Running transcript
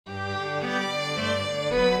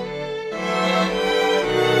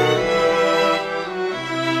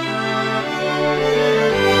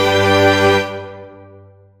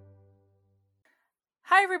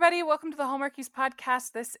welcome to the Hallmarkies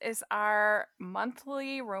podcast. This is our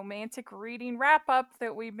monthly romantic reading wrap up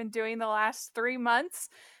that we've been doing the last 3 months.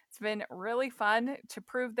 It's been really fun to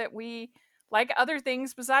prove that we like other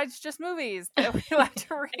things besides just movies, that we like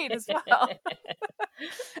to read as well.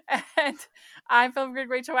 And I'm film grid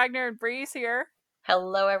Rachel Wagner, and Bree's here.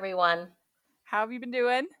 Hello, everyone. How have you been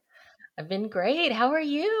doing? I've been great. How are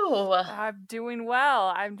you? I'm doing well.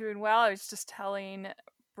 I was just telling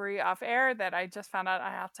Bree off air that I just found out I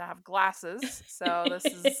have to have glasses. So this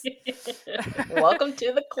is Welcome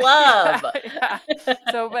to the club. yeah.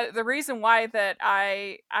 So, but the reason why that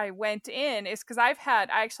I went in is because I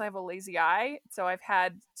actually have a lazy eye. So I've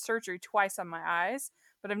had surgery twice on my eyes,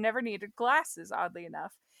 but I've never needed glasses, oddly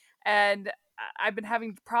enough. And I've been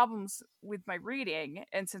having problems with my reading.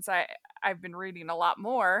 And since I've been reading a lot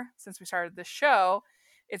more since we started this show,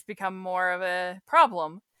 it's become more of a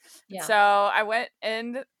problem. Yeah. So I went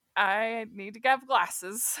and I need to have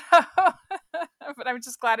glasses. But I'm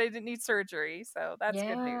just glad I didn't need surgery. So that's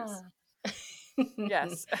good news.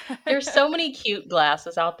 Yes. There's so many cute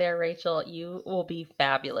glasses out there, Rachel. You will be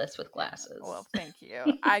fabulous with glasses. Well, thank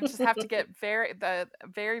you. I just have to get very,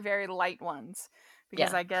 very light ones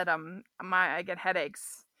because Yeah. I get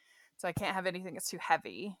headaches. So I can't have anything that's too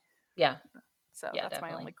heavy. Yeah. So Yeah, that's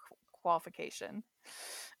definitely. my only qualification.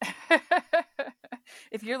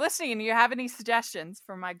 If you're listening and you have any suggestions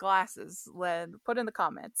for my glasses, put in the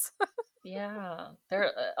comments. Yeah.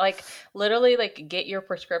 They're like literally like get your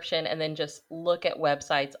prescription and then just look at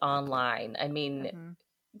websites online. I mean,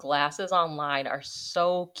 glasses online are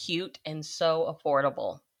so cute and so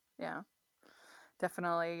affordable. Yeah,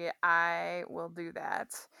 definitely. I will do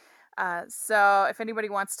that. So if anybody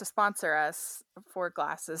wants to sponsor us for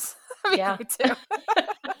glasses, Yeah. me too.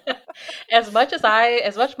 As much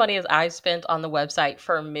money as I spent on the website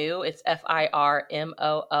for Moo, it's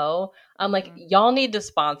FIRMOO. I'm like, y'all need to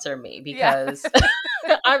sponsor me because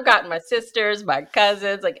I've gotten my sisters, my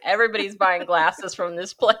cousins, like everybody's buying glasses from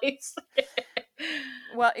this place.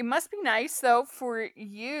 Well, it must be nice though for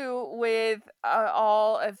you with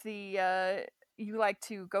all of the you like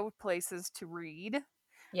to go places to read.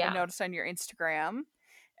 Yeah. I noticed on your Instagram,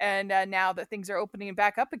 and now that things are opening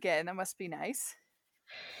back up again, that must be nice.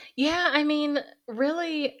 Yeah, I mean,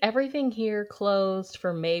 really, everything here closed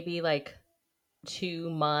for maybe like 2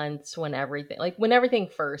 months when everything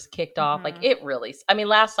first kicked off. Like it really, I mean,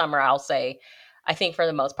 last summer, I'll say, I think for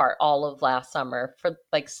the most part, all of last summer for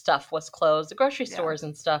like stuff was closed. The grocery stores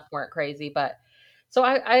and stuff weren't crazy, but so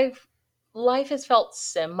life has felt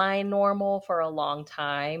semi-normal for a long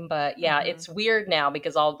time, but yeah, it's weird now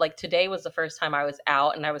because today was the first time I was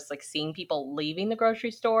out and I was like seeing people leaving the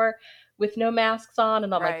grocery store with no masks on,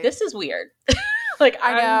 and I'm like, this is weird. Like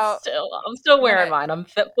I know. I'm still wearing mine. I'm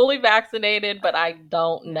fully vaccinated, but I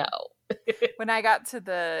don't know. When I got to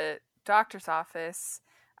the doctor's office,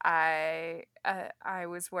 I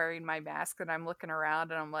was wearing my mask and I'm looking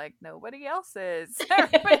around and I'm like, nobody else is.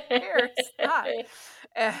 Everybody here is not.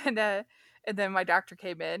 And then my doctor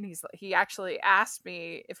came in. He actually asked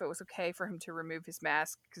me if it was okay for him to remove his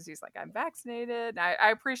mask because he's like, I'm vaccinated. I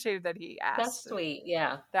appreciated that he asked. That's sweet.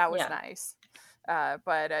 Yeah, that was nice.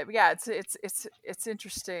 But yeah, it's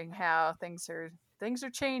interesting how things are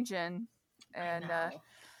changing, and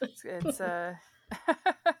it's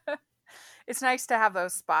it's nice to have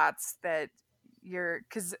those spots that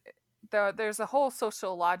because there's a whole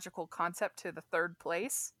sociological concept to the third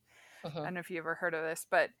place. I don't know if you ever heard of this,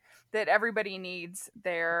 but that everybody needs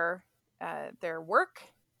their work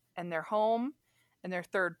and their home and their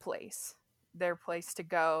third place, their place to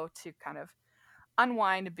go to kind of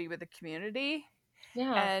unwind and be with the community.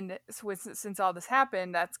 Yeah. And so since all this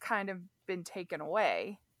happened, that's kind of been taken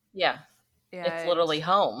away. Yeah. It's literally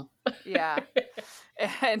home. Yeah.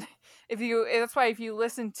 And that's why if you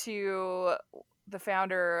listen to the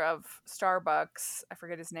founder of Starbucks, I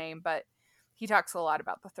forget his name, but he talks a lot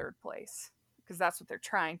about the third place because that's what they're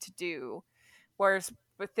trying to do. Whereas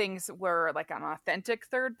with things were like an authentic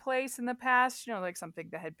third place in the past, like something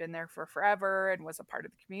that had been there for forever and was a part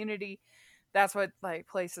of the community. That's what like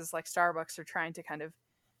places like Starbucks are trying to kind of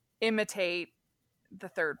imitate the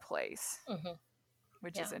third place,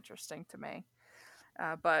 which is interesting to me.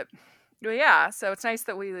 But yeah, so it's nice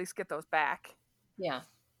that we at least get those back. Yeah.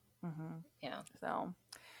 Yeah. So,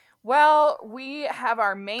 well, we have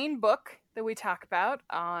our main book that we talk about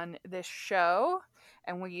on this show,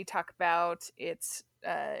 and we talk about its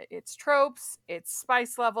tropes, its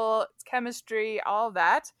spice level, its chemistry, all of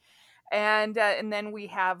that. And then we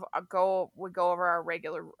go over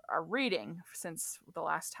our reading since the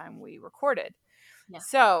last time we recorded. Yeah.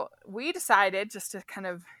 So we decided just to kind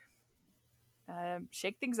of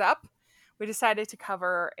shake things up. we decided to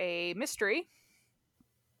cover a mystery,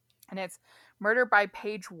 and it's Murder by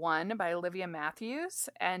Page One by Olivia Matthews.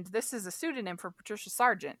 And this is a pseudonym for Patricia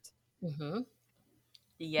Sargent, Mm-hmm.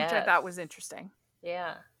 which I thought was Yes. interesting.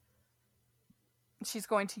 Yeah. She's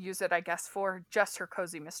going to use it, I guess, for just her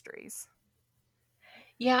cozy mysteries.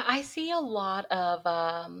 Yeah, I see a lot of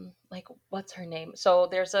like what's her name? So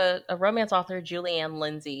there's a romance author, Julianne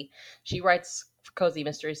Lindsay. She writes cozy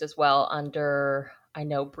mysteries as well under I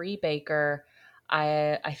know Bree Baker.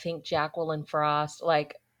 I think Jacqueline Frost.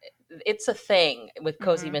 Like it's a thing with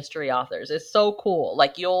cozy Mm-hmm. mystery authors. It's so cool.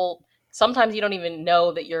 Like you'll sometimes you don't even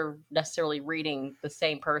know that you're necessarily reading the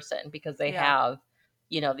same person because they Yeah. have,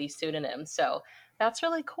 these pseudonyms. So that's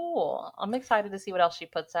really cool. I'm excited to see what else she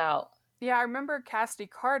puts out. Yeah, I remember Cassidy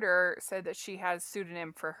Carter said that she has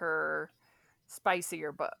pseudonym for her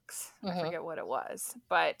spicier books. I Hmm. forget what it was,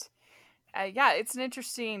 but yeah, it's an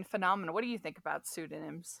interesting phenomenon. What do you think about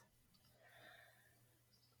pseudonyms?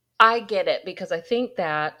 I get it because I think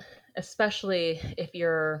that, especially if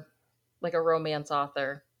you're like a romance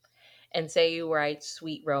author and say you write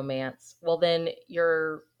sweet romance, well, then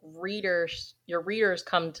your readers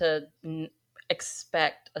come to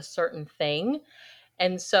expect a certain thing.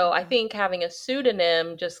 And so I Mm-hmm. think having a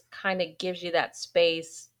pseudonym just kind of gives you that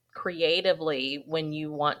space creatively when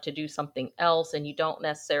you want to do something else and you don't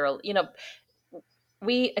necessarily,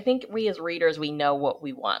 I think we as readers, we know what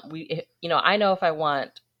we want. I know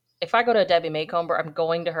if I go to Debbie Macomber, I'm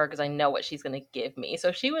going to her because I know what she's going to give me. So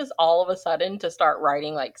if she was all of a sudden to start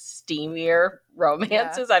writing like steamier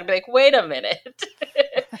Yeah. romances, I'd be like, wait a minute.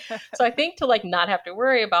 So I think to like not have to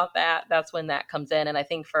worry about that, that's when that comes in. And I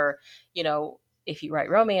think for, you know, if you write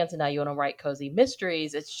romance and now you want to write cozy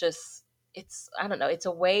mysteries, I don't know, it's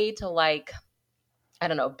a way to like, I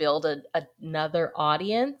don't know, build another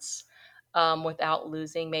audience without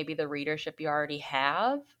losing maybe the readership you already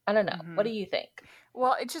have. I don't know. What Mm-hmm. do you think?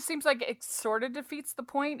 Well, it just seems like it sort of defeats the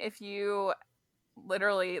point if you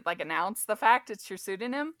literally like announce the fact it's your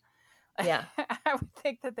pseudonym. Yeah. I would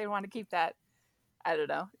think that they want to keep that. I don't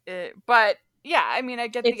know, but yeah, I mean, I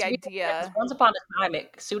get the It's weird because idea. once upon a time,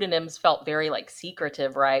 pseudonyms felt very like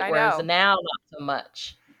secretive, right? I Whereas know, now, not so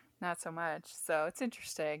much. not so much. So it's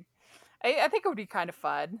interesting. I think it would be kind of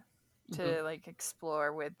fun Hmm. to like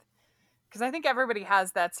explore with, because I think everybody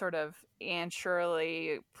has that sort of Anne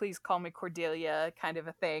Shirley, please call me Cordelia kind of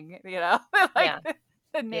a thing, like Yeah.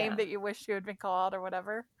 the name Yeah. that you wish you had been called or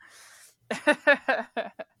whatever.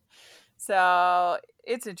 So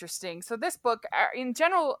it's interesting. So this book, in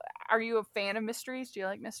general, are you a fan of mysteries? Do you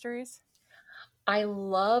like mysteries? I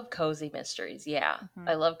love cozy mysteries. Yeah. Mm-hmm.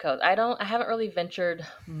 I love cozy. I haven't really ventured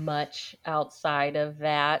much outside of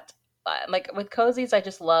that. Like with cozies, I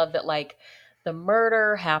just love that like the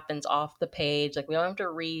murder happens off the page. Like we don't have to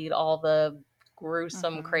read all the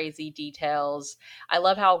gruesome, Mm-hmm. crazy details. I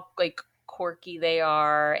love how like quirky they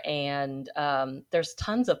are, and there's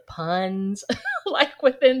tons of puns. Like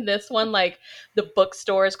within this one, like the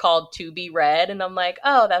bookstore is called To Be Read, and I'm like,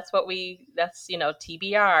 oh, that's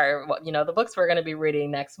TBR, what the books we're going to be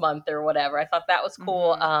reading next month or whatever. I thought that was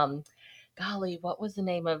cool. Mm-hmm. Golly, what was the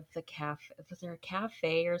name of the cafe? Was there a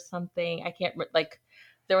cafe or something? I can't like.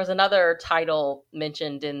 There was another title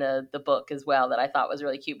mentioned in the book as well that I thought was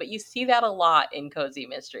really cute. But you see that a lot in cozy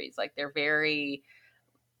mysteries. Like they're very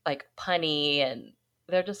like punny and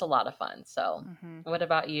they're just a lot of fun. So, Mm-hmm. what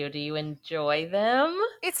about you? Do you enjoy them?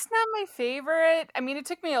 It's not my favorite. I mean, it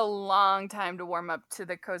took me a long time to warm up to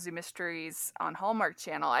the cozy mysteries on Hallmark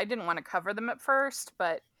Channel. I didn't want to cover them at first,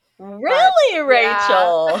 but Really,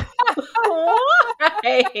 yeah. Rachel?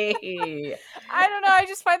 Why? I don't know. I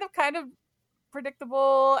just find them kind of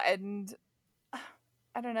predictable, and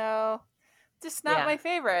I don't know, just not Yeah, my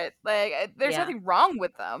favorite. Like, there's yeah, nothing wrong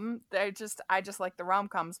with them. I just like the rom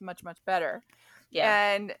coms much better. yeah,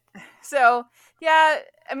 And so, yeah,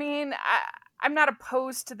 I mean, I'm not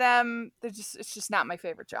opposed to them. It's just not my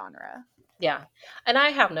favorite genre. yeah. And I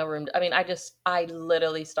have no room. I mean, I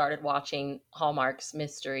literally started watching Hallmark's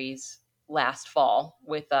mysteries last fall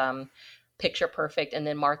with Picture Perfect and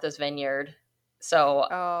then Martha's Vineyard. So,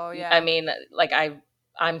 Oh I yeah, mean, like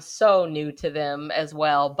I'm so new to them as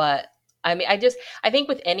well, but I mean, I think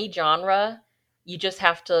with any genre, you just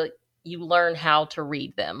have to you learn how to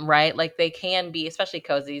read them, right? Like they can be, especially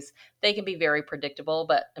cozies, they can be very predictable,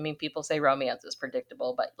 but I mean, people say romance is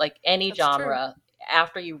predictable, but like any that's true. genre,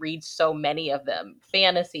 after you read so many of them,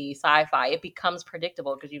 fantasy, sci-fi, it becomes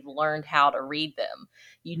predictable because you've learned how to read them.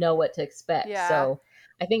 You know what to expect. Yeah, So,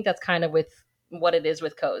 I think that's kind of with what it is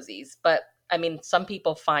with cozies, but I mean, some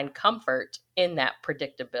people find comfort in that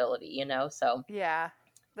predictability. So yeah,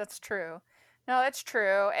 that's true. No, that's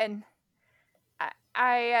true. And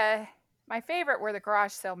I My favorite were the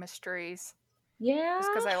garage sale mysteries, just Yeah.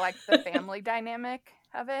 because I liked the family dynamic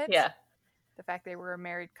of it. Yeah. The fact they were a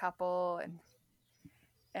married couple,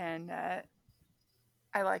 and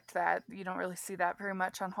I liked that. You don't really see that very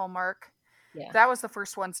much on Hallmark. Yeah. That was the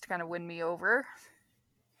first ones to kind of win me over.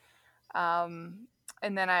 Um,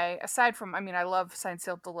 and then aside from, I mean, I love Signed,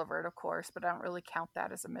 Sealed, Delivered, of course, but I don't really count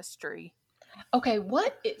that as a mystery. Okay,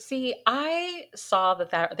 see, I saw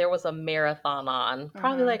that there was a marathon on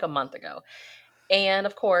probably Mm-hmm. like a month ago. And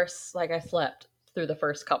of course, like I slept through the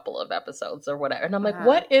first couple of episodes or whatever. And I'm like, Uh-huh.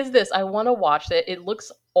 what is this? I want to watch it. It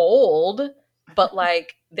looks old, but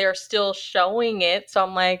like they're still showing it. So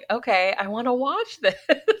I'm like, okay, I want to watch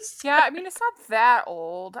this. Yeah, I mean, it's not that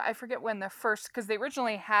old. I forget when the first, because they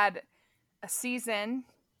originally had a season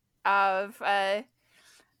of uh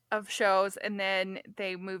of shows, and then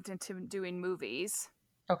they moved into doing movies.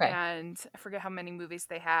 Okay. And I forget how many movies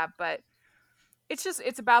they have, but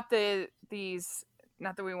it's about these,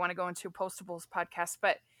 not that we want to go into postables podcast,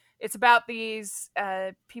 but it's about these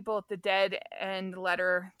people at the dead end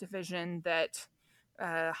letter division that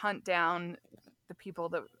hunt down the people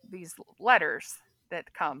that these letters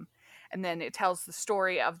that come, and then it tells the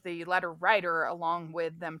story of the letter writer along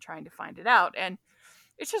with them trying to find it out. And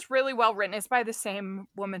it's just really well written. It's by the same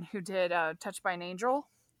woman who did Touched by an Angel.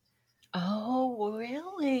 Oh,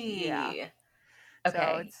 Yeah. really? So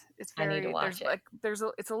Okay. it's I need to very, watch it.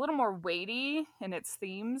 it's a little more weighty in its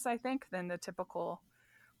themes, I think, than the typical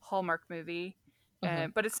Hallmark movie.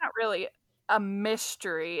 Hmm. But it's not really a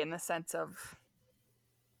mystery in the sense of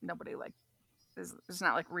nobody like it's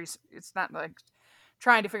not like it's not like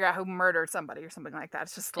trying to figure out who murdered somebody or something like that.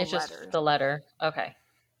 It's just the It's just letters. the letter. Okay.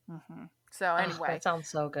 So Oh, anyway, that sounds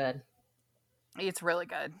so good. it's really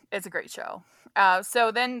good. It's a great show.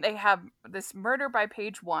 So then they have this Murder by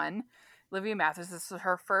Page One. Olivia Mathis. This is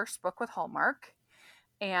her first book with Hallmark.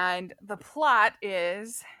 And the plot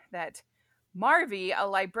is that Marvy, a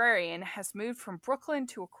librarian, has moved from Brooklyn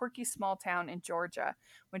to a quirky small town in Georgia.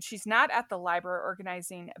 When she's not at the library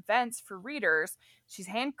organizing events for readers, she's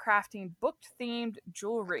handcrafting book themed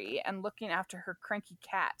jewelry and looking after her cranky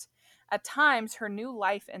cat. At times, her new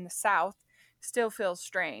life in the South still feels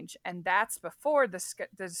strange, and that's before the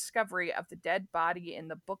discovery of the dead body in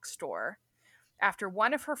the bookstore. After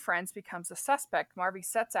one of her friends becomes a suspect, Marvy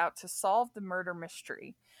sets out to solve the murder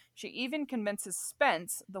mystery. She even convinces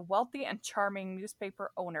Spence, the wealthy and charming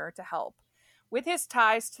newspaper owner, to help. With his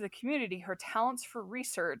ties to the community, her talents for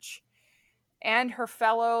research, and her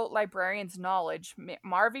fellow librarian's knowledge,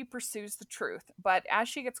 Marvy pursues the truth. But as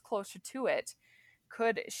she gets closer to it,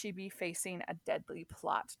 could she be facing a deadly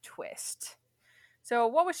plot twist? So,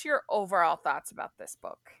 what was your overall thoughts about this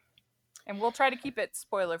book? And we'll try to keep it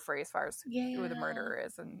spoiler free as far as who the Yeah. murderer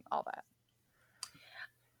is and all that.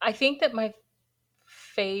 I think that my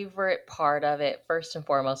favorite part of it, first and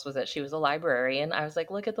foremost, was that she was a librarian. I was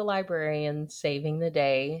like, look at the librarian saving the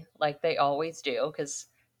day like they always do, because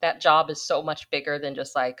that job is so much bigger than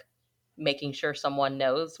just like making sure someone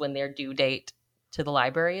knows when their due date to the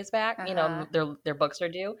library is back, Uh huh. their books are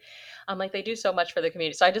due. I'm like, they do so much for the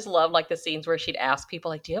community. So I just love like the scenes where she'd ask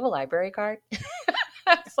people like, do you have a library card?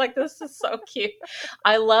 It's like, this is so cute.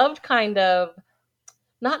 I loved kind of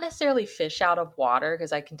not necessarily fish out of water,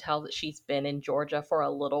 because I can tell that she's been in Georgia for a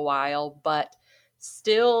little while, but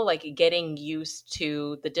still like getting used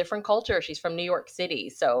to the different culture. She's from New York City,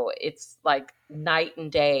 so it's like night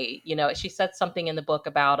and day. She said something in the book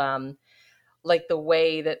about like the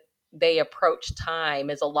way that they approach time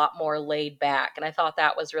is a lot more laid back, and I thought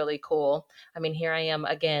that was really cool. I mean, here I am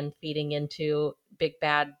again feeding into big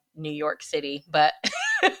bad New York City, but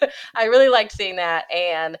I really liked seeing that.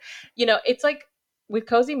 And it's like with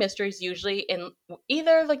cozy mysteries, usually in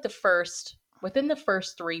either like within the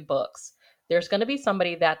first three books, there's going to be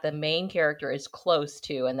somebody that the main character is close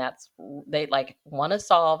to, and that's they like want to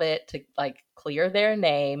solve it to like clear their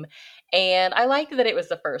name. And I liked that it was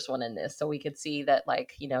the first one in this, so we could see that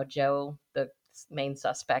like Joe, the main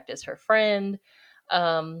suspect, is her friend.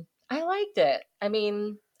 I liked it. I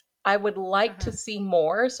mean, I would Uh like to huh. see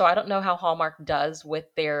more. So I don't know how Hallmark does with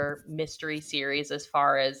their mystery series as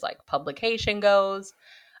far as like publication goes.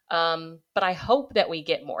 But I hope that we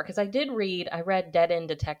get more, because I read Dead End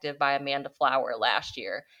Detective by Amanda Flower last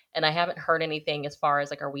year, and I haven't heard anything as far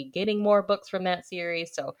as like, are we getting more books from that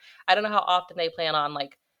series? So I don't know how often they plan on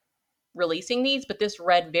like releasing these, but this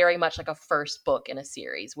read very much like a first book in a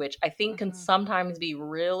series, which I think can Mm-hmm. sometimes be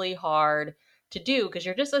really hard to do because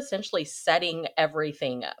you're just essentially setting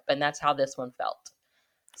everything up. And that's how this one felt.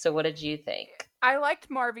 So, what did you think? I liked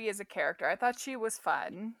Marvy as a character. I thought she was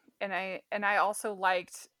fun, and I also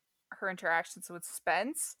liked her interactions with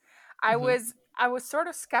Spence. I Hmm. was I was sort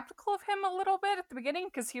of skeptical of him a little bit at the beginning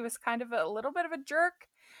because he was kind of a little bit of a jerk,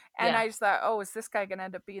 and Yeah. I just thought, oh, is this guy gonna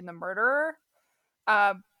end up being the murderer?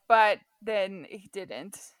 Uh, but then he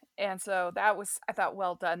didn't. And so that was, I thought,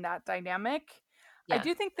 well done, that dynamic. I Yeah.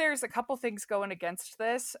 do think there's a couple things going against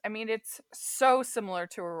this. I mean, it's so similar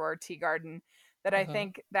to Aurora Teagarden that I Mm-hmm.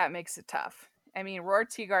 think that makes it tough. I mean, Aurora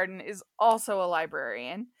Teagarden is also a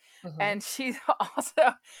librarian, Mm-hmm. and she's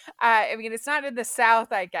also, I mean, it's not in the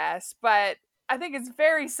South, I guess, but I think it's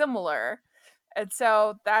very similar. And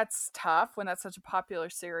so that's tough when that's such a popular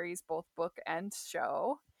series, both book and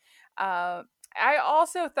show. Uh, I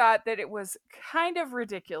also thought that it was kind of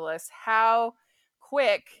ridiculous how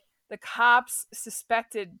quick the cops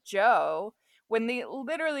suspected Joe when the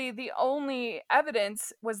only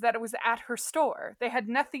evidence was that it was at her store. They had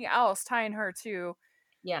nothing else tying her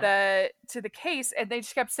Yeah. the case, and they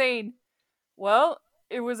just kept saying, "Well,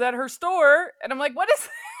 it was at her store," and I'm like, "What is?"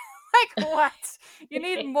 Like, what? You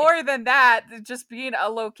need more than that. Just being a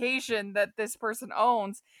location that this person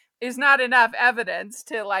owns is not enough evidence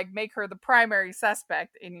to like make her the primary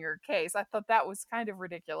suspect in your case. I thought that was kind of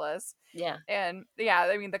ridiculous. Yeah. And yeah,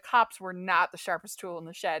 I mean the cops were not the sharpest tool in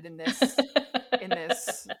the shed in this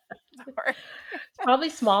story. Probably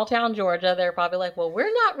small town Georgia. They're probably like, well,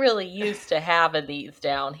 we're not really used to having these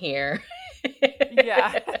down here.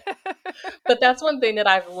 Yeah. But that's one thing that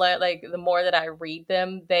I've learned. Like the more that I read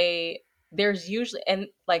them, there's usually, and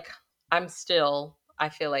like I'm still, I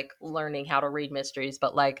feel like learning how to read mysteries,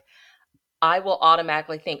 but like I will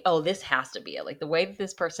automatically think, oh, this has to be it. Like the way that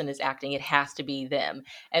this person is acting, it has to be them.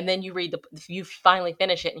 And then you finally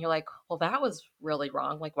finish it and you're like, well, that was really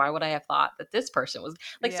wrong. Like, why would I have thought that this person was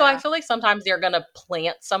like, so I Yeah. feel like sometimes they're going to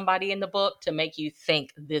plant somebody in the book to make you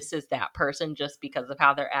think this is that person just because of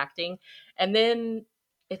how they're acting. And then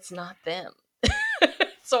it's not them.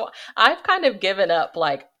 So I've kind of given up.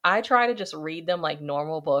 Like, I try to just read them like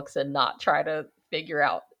normal books and not try to figure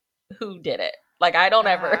out who did it. Like, I don't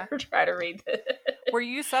ever Uh-huh. try to read this. Were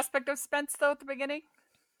you suspect of Spence though at the beginning?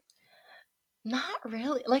 Not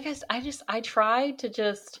really. Like I try to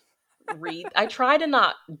just read. I try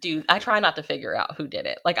not to figure out who did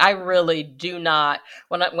it. Like I Mm-hmm. really do not.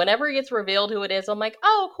 Whenever it gets revealed who it is, I'm like,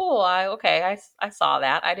 oh, cool. I saw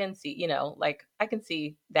that. I didn't see. Like I can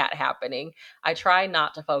see that happening. I try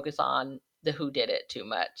not to focus on the who did it too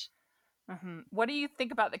much. Mm-hmm. What do you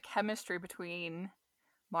think about the chemistry between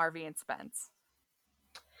Marvy and Spence?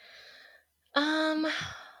 Um,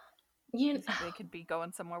 Do you you think they could be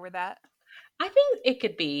going somewhere with that? I think it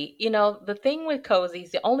could be. The thing with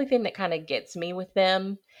cozies, the only thing that kind of gets me with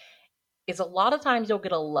them is a lot of times you'll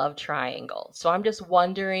get a love triangle. So I'm just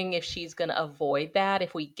wondering if she's going to avoid that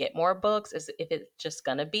if we get more books, is if it's just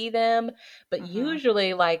going to be them. But Mm-hmm.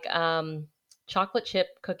 usually like Chocolate Chip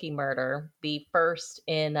Cookie Murder, the first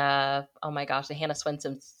in oh my gosh, the Hannah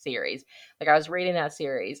Swenson series. Like I was reading that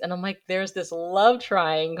series and I'm like there's this love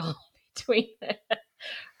triangle between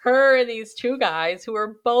her and these two guys who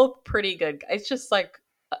are both pretty good. It's just like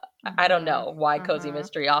I don't Mm-hmm. know why cozy Mm-hmm.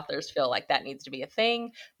 mystery authors feel like that needs to be a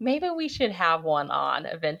thing. Maybe we should have one on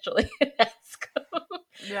eventually.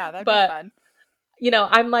 Yeah, that'd be But, fun.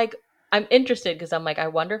 I'm interested because I'm like, I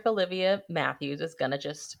wonder if Olivia Matthews is going to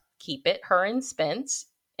just keep it her and Spence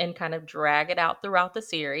and kind of drag it out throughout the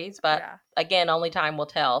series. But Yeah. again, only time will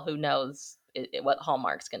tell. Who knows what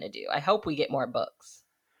Hallmark's going to do. I hope we get more books.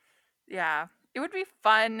 Yeah. It would be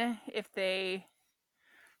fun if they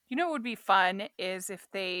what would be fun is if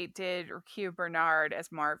they did Q Bernard as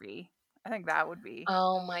Marvy. I think that would be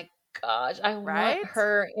Oh my gosh, right.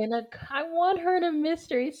 I want her in a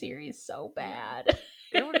mystery series so Yeah. bad.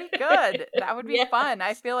 It would be good. That would be Yeah. fun.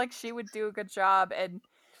 I feel like she would do a good job, and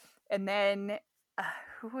then uh,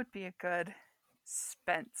 who would be a good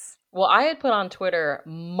Spence? Well, I had put on Twitter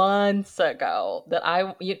months ago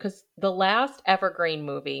that because the last Evergreen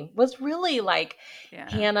movie was really like Yeah.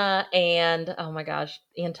 Hannah and, oh my gosh,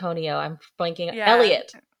 Antonio, I'm blanking, Yeah.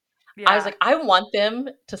 Elliot. I was Yeah. like, I want them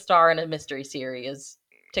to star in a mystery series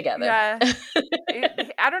together. Yeah.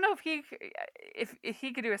 I don't know if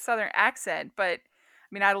he could do a southern accent, but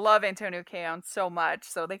I mean, I love Antonio Caon so much,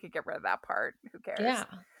 so they could get rid of that part. Who cares? Yeah.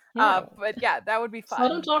 Yeah. But yeah, that would be Just let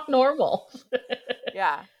them fun. talk normal.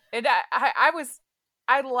 Yeah, and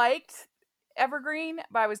I liked Evergreen,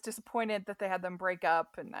 but I was disappointed that they had them break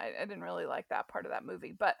up, and I didn't really like that part of that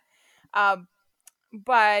movie. Um,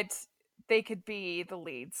 but they could be the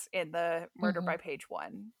leads in the Murder Hmm. by Page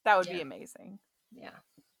One. That would be Yeah. amazing. Yeah.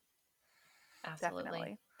 Absolutely.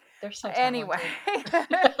 Definitely. They're so Anyway,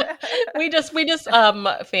 talented. we just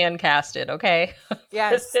fan casted, okay? For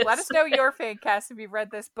yes, let this. us know your fan cast if you've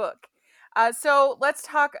read this book. So let's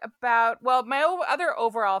talk about, well, my other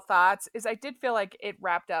overall thoughts is I did feel like it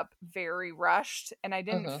wrapped up very rushed, and I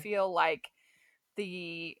didn't Mm-hmm. feel like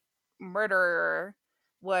the murderer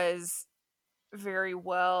was very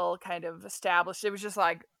well kind of established. It was just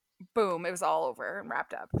like, boom, it was all over and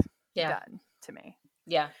wrapped up, Yeah. done to me.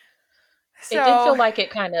 Yeah. It did So, feel like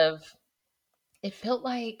it felt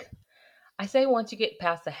like, I say once you get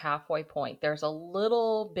past the halfway point, there's a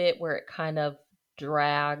little bit where it kind of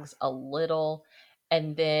drags a little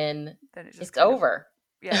and then then it just it's kind of, over.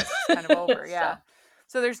 yeah, it's just kind of over. So, Yeah.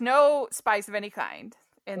 So there's no spice of any kind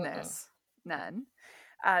in mm-mm. this. None.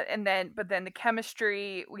 But then the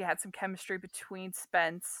chemistry, we had some chemistry between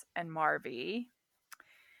Spence and Marvy,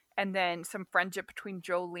 and then some friendship between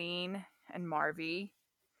Jolene and Marvy.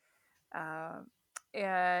 Uh,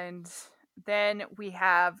 and then we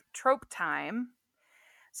have trope time.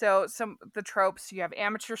 So some the tropes, you have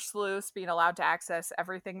amateur sleuths being allowed to access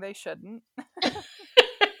everything they shouldn't,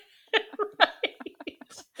 Right.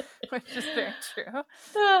 which is very true.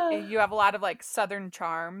 Ah. You have a lot of like southern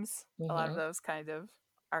charms, a lot of Mhm. those kind of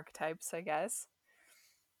archetypes, I guess.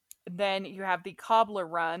 Then you have the cobbler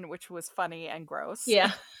run, which was funny and gross.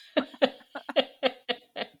 Yeah.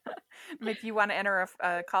 Make you want to enter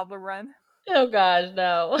a cobbler run. Oh gosh,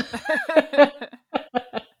 no.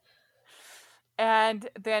 And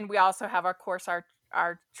then we also have, of course,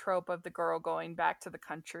 our trope of the girl going back to the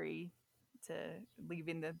country, to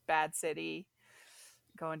leaving the bad city,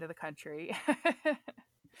 going to the country in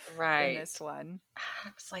Right. this one. I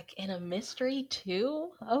was like, in a mystery too?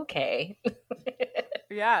 Okay.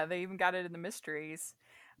 Yeah, they even got it in the mysteries.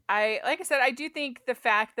 Like I said, I do think the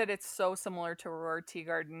fact that it's so similar to Aurora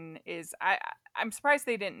Teagarden is, I'm surprised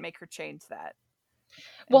they didn't make her change that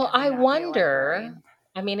and Well, have her I not be a wonder, librarian.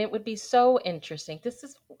 I mean, it would be so interesting.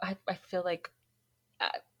 I feel like uh,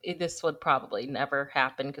 this would probably never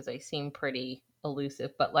happen because they seem pretty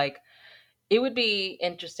elusive, but like, it would be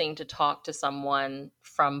interesting to talk to someone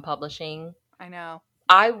from publishing. I know.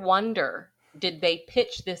 I wonder, did they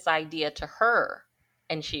pitch this idea to her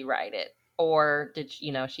and she write it? Or did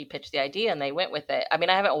she pitch the idea and they went with it? I mean,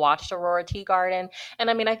 I haven't watched Aurora Tea Garden, and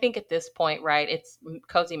I mean, I think at this point, right? It's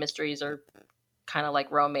cozy mysteries are kind of like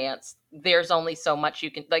romance. There's only so much you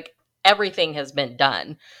can like. Everything has been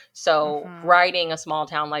done. So Hmm. writing a small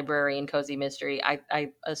town librarian cozy mystery,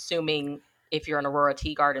 I assuming if you're an Aurora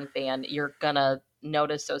Tea Garden fan, you're gonna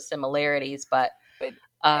notice those similarities. But But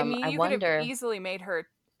I mean, I you could have wonder. easily made her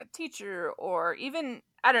a teacher, or even,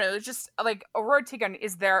 I don't know. It's just like Aurora Teagarden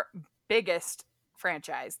is their biggest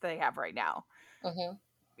franchise they have right now. Mhm.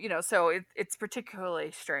 So it's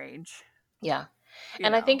particularly strange. Yeah. You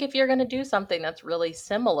And I know, think if you're going to do something that's really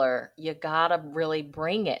similar, you got to really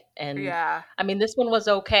bring it. And yeah. I mean, this one was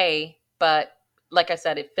okay, but like I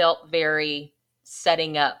said, it felt very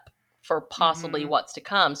setting up for possibly Mm-hmm. what's to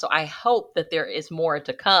come. So I hope that there is more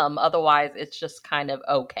to come. Otherwise, it's just kind of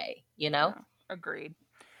okay, you know? Yeah. Agreed.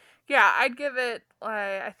 Yeah, I'd give it.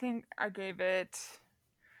 I think I gave it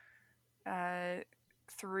uh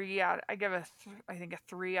 3 out. I give I think a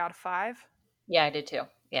 3 out of 5. Yeah, I did too.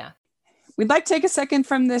 Yeah. We'd like to take a second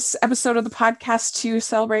from this episode of the podcast to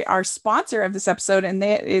celebrate our sponsor of this episode, and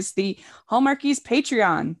that is the Hallmarkies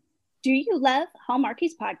Patreon. Do you love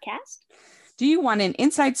Hallmarkies podcast? Do you want an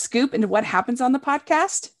inside scoop into what happens on the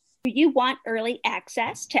podcast? Do you want early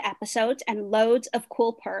access to episodes and loads of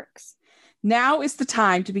cool perks? Now is the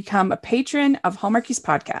time to become a patron of Hallmarkies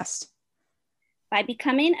Podcast. By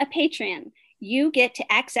becoming a patron, you get to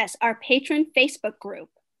access our patron Facebook group.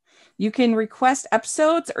 You can request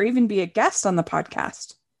episodes or even be a guest on the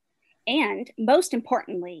podcast. And most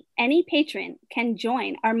importantly, any patron can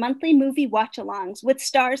join our monthly movie watch-alongs with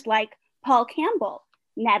stars like Paul Campbell,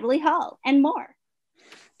 Natalie Hall, and more.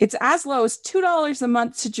 It's as low as $2 a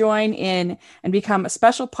month to join in and become a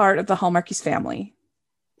special part of the Hallmarkies family.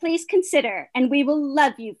 Please consider, and we will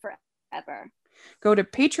love you forever. Go to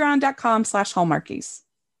patreon.com/Hallmarkies.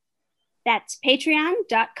 That's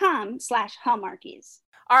patreon.com/Hallmarkies.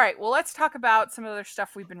 All right. Well, let's talk about some other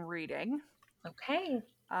stuff we've been reading. Okay.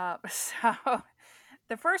 So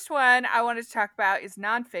the first one I wanted to talk about is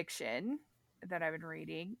nonfiction that I've been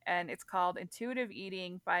reading, and it's called Intuitive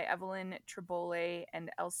Eating by Evelyn Tribole and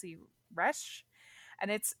Elsie Resch. And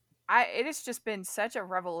it has just been such a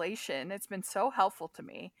revelation. It's been so helpful to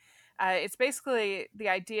me. It's basically, the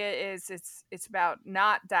idea is it's about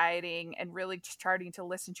not dieting and really just starting to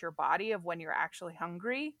listen to your body of when you're actually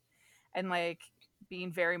hungry, and like being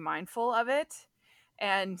very mindful of it,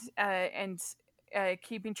 and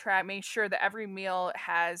keeping track, making sure that every meal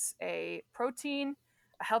has a protein,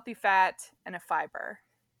 a healthy fat, and a fiber.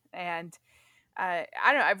 And I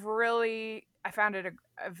don't know. I found it a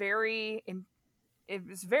it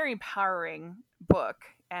was a very empowering book,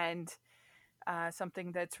 and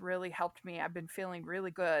something that's really helped me. I've been feeling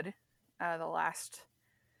really good the last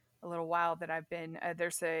a little while that I've been.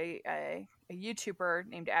 There's a YouTuber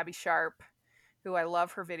named Abby Sharp who I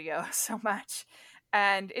love her videos so much,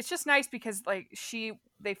 and it's just nice because like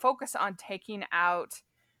they focus on taking out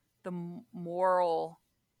the moral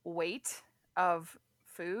weight of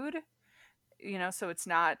food, so it's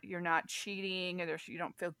not, you're not cheating, or you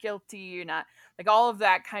don't feel guilty, you're not like all of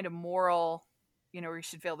that kind of moral, where you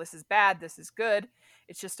should feel this is bad, this is good.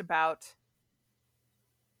 It's just about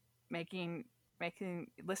making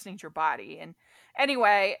listening to your body. And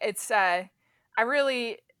anyway, it's I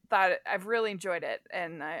really I've really enjoyed it,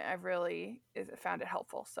 and I've really found it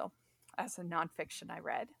helpful. So as a nonfiction I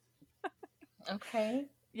read. Okay.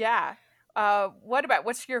 Yeah.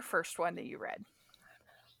 What's your first one that you read?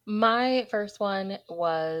 My first one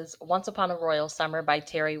was Once Upon a Royal Summer by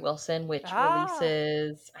Terry Wilson, which Ah.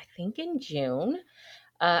 releases, I think, in June.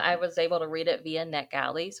 I was able to read it via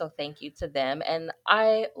NetGalley, so thank you to them. And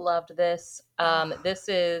I loved this.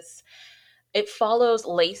 It follows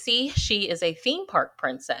Lacey. She is a theme park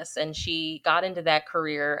princess, and she got into that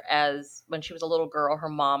career as when she was a little girl. Her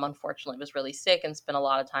mom, unfortunately, was really sick and spent a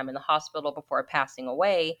lot of time in the hospital before passing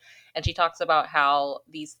away. And she talks about how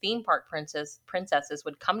these theme park princesses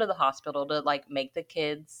would come to the hospital to like make the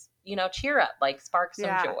kids, cheer up, like spark some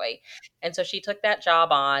Yeah. joy. And so she took that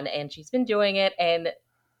job on, and she's been doing it. And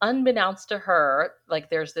unbeknownst to her, like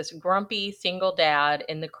there's this grumpy single dad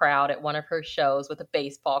in the crowd at one of her shows with a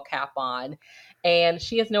baseball cap on, and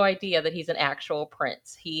she has no idea that he's an actual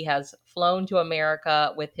prince. He has flown to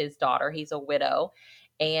America with his daughter. He's a widow,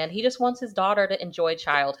 and he just wants his daughter to enjoy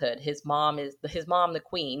childhood. His mom, the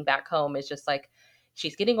queen back home, is just like,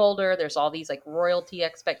 she's getting older. There's all these like royalty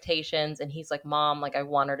expectations, and he's like, "Mom, like I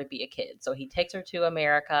want her to be a kid." So he takes her to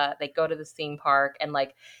America. They go to the theme park, and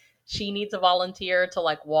like she needs a volunteer to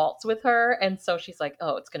like waltz with her. And so she's like,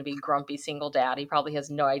 oh, it's going to be grumpy single dad. He probably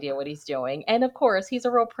has no idea what he's doing. And of course, he's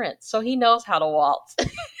a real prince, so he knows how to waltz.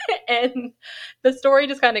 And the story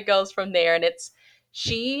just kind of goes from there. And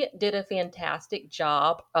she did a fantastic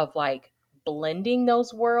job of like blending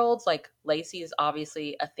those worlds. Like Lacey is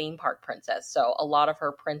obviously a theme park princess, so a lot of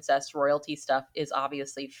her princess royalty stuff is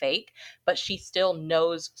obviously fake, but she still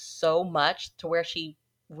knows so much to where she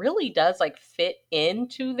really does like fit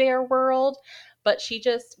into their world, but she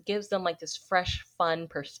just gives them like this fresh, fun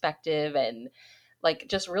perspective, and like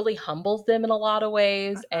just really humbles them in a lot of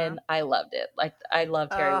ways. And I loved it. Like I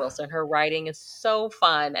love Terry Wilson. Her writing is so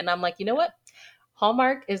fun. And I'm like, you know what?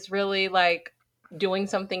 Hallmark is really like doing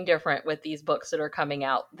something different with these books that are coming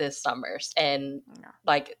out this summer. And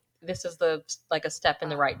like this is a step in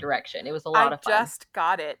the right direction. It was a lot of fun. I just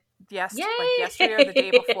got it. Yes, Yay! like yesterday or the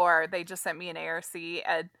day before. They just sent me an ARC,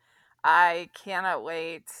 and I cannot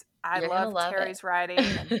wait. I love Terry's writing.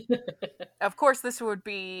 And of course, this would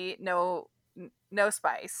be no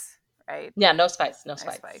spice, right? Yeah, no spice.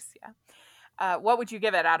 Yeah. What would you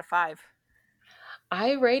give it out of 5?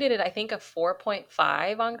 I rated it, I think, a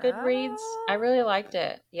 4.5 on Goodreads. I really liked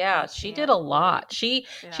it. Yeah, she did a lot. She's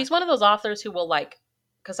one of those authors who will like,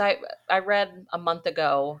 because I read a month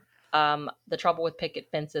ago The Trouble with Picket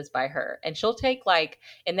Fences by her, and she'll take like,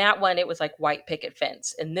 in that one it was like white picket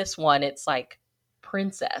fence, in this one it's like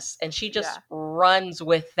princess, and she just runs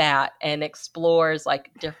with that and explores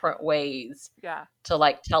like different ways to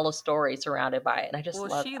like tell a story surrounded by it. And I just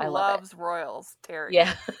love loves royals, Terry.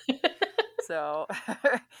 Yeah. So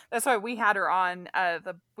that's why we had her on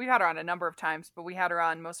a number of times, but we had her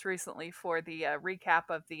on most recently for the recap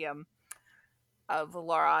of the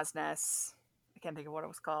Laura Osnes, I can't think of what it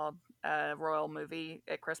was called, royal movie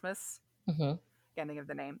at Christmas. Mm-hmm. Can't think of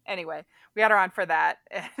the name. Anyway, we had her on for that.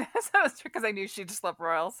 So it's because I knew she just loved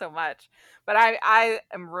royals so much. But I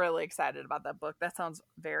am really excited about that book. That sounds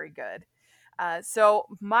very good. So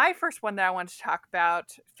my first one that I wanted to talk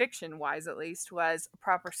about, fiction-wise at least, was A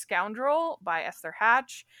Proper Scoundrel by Esther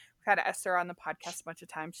Hatch. We've had Esther on the podcast a bunch of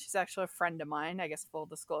times. She's actually a friend of mine, I guess, full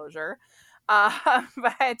disclosure.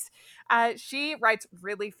 But she writes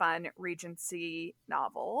really fun Regency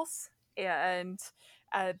novels. And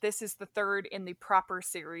this is the third in the Proper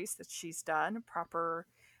series that she's done.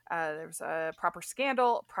 There's a Proper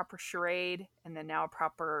Scandal, a Proper Charade, and then now a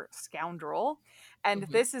Proper Scoundrel. And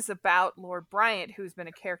this is about Lord Bryant, who's been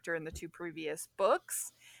a character in the 2 previous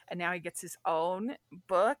books. and now he gets his own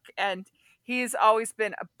book. And he's always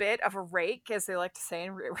been a bit of a rake, as they like to say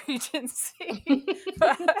in Regency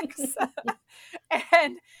books.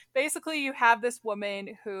 And basically, you have this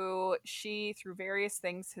woman who she, through various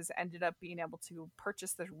things, has ended up being able to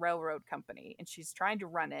purchase the railroad company, and she's trying to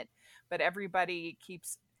run it, but everybody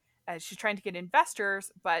keeps. She's trying to get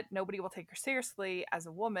investors, but nobody will take her seriously as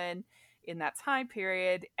a woman in that time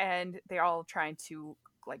period, and they're all trying to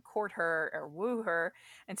like court her or woo her,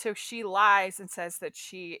 and so she lies and says that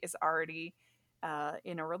she is already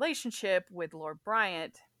in a relationship with Lord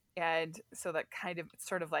Bryant, and so that kind of it's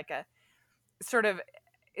sort of like a sort of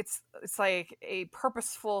it's like a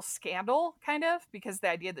purposeful scandal kind of, because the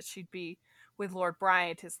idea that she'd be with Lord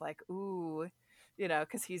Bryant is like, ooh,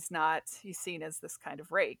 because he's seen as this kind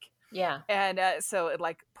of rake. Yeah. And so it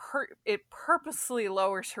like it purposely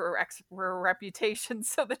lowers her reputation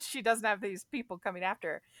so that she doesn't have these people coming after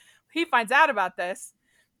her. He finds out about this,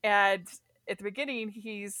 and at the beginning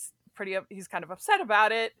he's kind of upset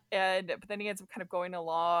about it, but then he ends up kind of going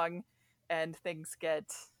along, and things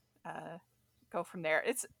go from there.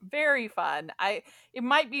 It's very fun. It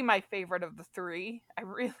might be my favorite of the three. I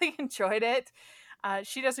really enjoyed it.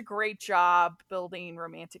 She does a great job building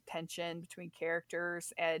romantic tension between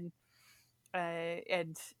characters, and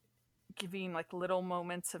giving like little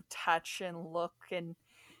moments of touch and look, and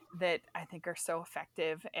that I think are so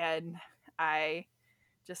effective. And I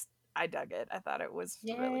I dug it. I thought it was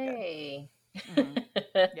really good. Yay. Mm-hmm.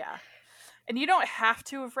 Yeah. And you don't have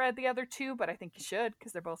to have read the other two, but I think you should,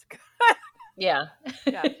 because they're both good. Yeah.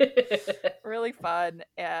 Yeah. Really fun.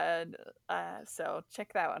 And so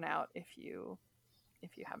check that one out if you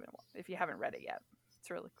haven't read it yet. It's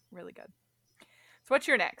really, really good. So what's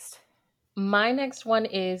your next? My next one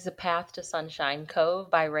is A Path to Sunshine Cove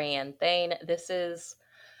by Rayanne Thane. This is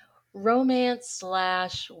romance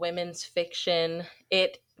slash women's fiction.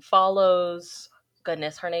 It follows,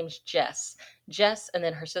 goodness, her name's Jess. Jess, and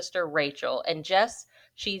then her sister Rachel. And Jess,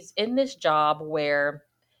 she's in this job where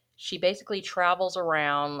she basically travels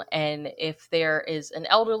around, and if there is an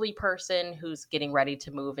elderly person who's getting ready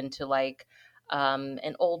to move into like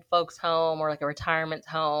an old folks home or like a retirement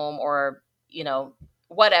home, or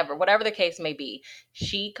whatever the case may be,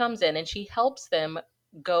 she comes in and she helps them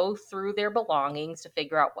go through their belongings to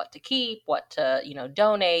figure out what to keep, what to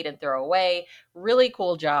donate and throw away. Really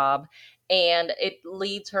cool job. And it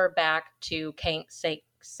leads her back to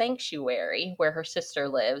Sanctuary, where her sister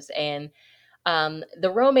lives. And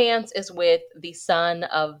the romance is with the son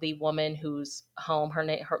of the woman who's home.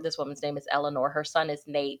 This woman's name is Eleanor. Her son is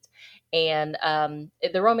Nate, and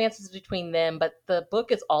the romance is between them. But the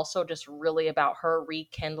book is also just really about her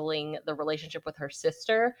rekindling the relationship with her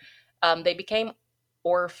sister. They became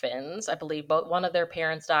orphans, I believe. One of their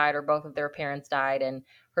parents died, or both of their parents died, and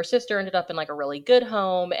her sister ended up in like a really good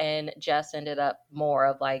home, and Jess ended up more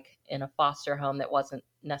of like in a foster home that wasn't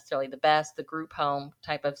necessarily the best, the group home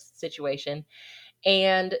type of situation.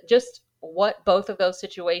 And just what both of those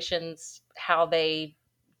situations, how they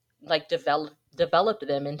like developed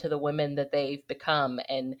them into the women that they've become.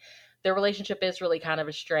 And their relationship is really kind of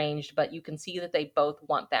estranged, but you can see that they both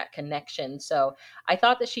want that connection. So I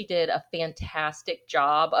thought that she did a fantastic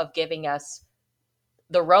job of giving us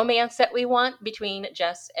the romance that we want between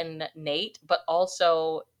Jess and Nate, but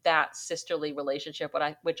also that sisterly relationship,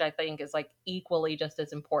 which I think is like equally just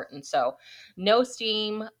as important. So no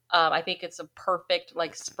steam. I think it's a perfect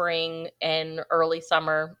like spring and early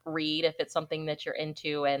summer read if it's something that you're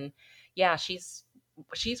into. And yeah, she's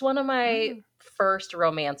one of my first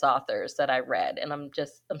romance authors that I read, and I'm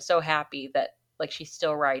so happy that like she's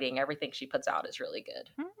still writing. Everything she puts out is really good.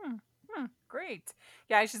 Great.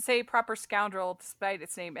 Yeah, I should say Proper Scoundrel, despite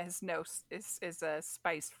its name, is a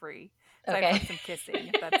spice free. So Okay. I've had some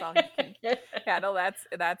kissing. If that's all you can. Yeah, no,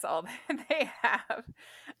 that's all they have.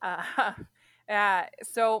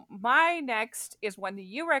 So my next is one that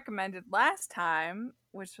you recommended last time,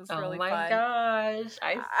 which was really fun. Oh my gosh,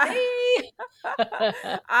 I see.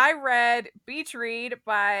 I read Beach Read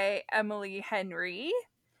by Emily Henry,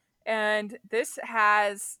 and this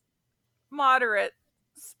has moderate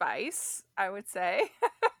spice, I would say.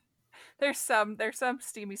 there's some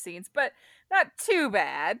steamy scenes, but not too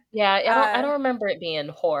bad. Yeah, I don't remember it being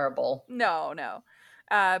horrible. No.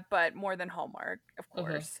 But more than Hallmark, of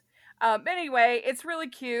course. Anyway, it's really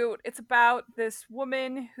cute. It's about this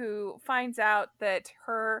woman who finds out that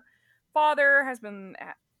her father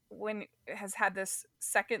has had this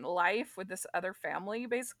second life with this other family,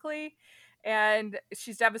 basically, and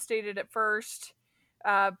she's devastated at first.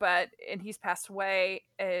 And he's passed away.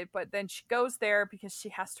 But then she goes there because she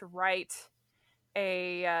has to write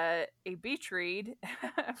a beach read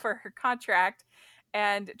for her contract,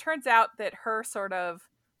 And it turns out that her sort of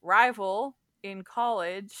rival in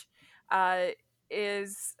college uh,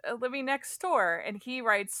 is living next door, and he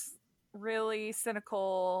writes really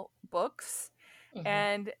cynical books. Mm-hmm.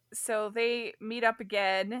 And so they meet up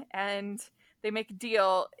again, and they make a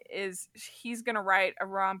deal: is he's gonna write a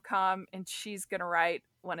rom-com and she's gonna write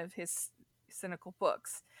one of his cynical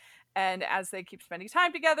books. And as they keep spending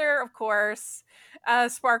time together, of course,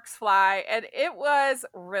 sparks fly, and it was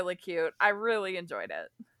really cute. I really enjoyed it.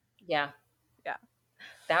 Yeah. Yeah.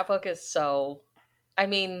 That book is so, I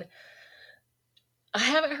mean, I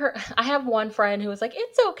haven't heard. I have one friend who was like,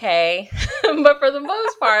 "It's okay," but for the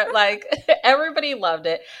most part, like everybody loved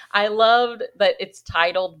it. I loved that it's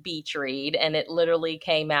titled Beach Read, and it literally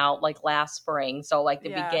came out like last spring, so like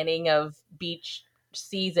the Yeah. beginning of beach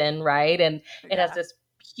season, right? And it has Yeah. this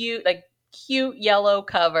cute yellow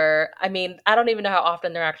cover. I mean, I don't even know how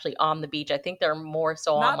often they're actually on the beach. I think they're more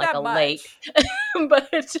so on Not like that a lake, much.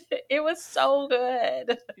 but it was so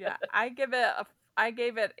good. Yeah. I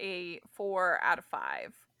gave it a 4 out of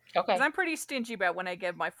 5. Because Okay. I'm pretty stingy about when I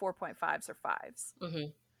give my 4.5s or 5s. Hmm.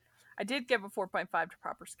 I did give a 4.5 to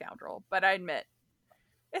Proper Scoundrel, but I admit,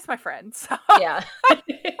 it's my friend, so Yeah.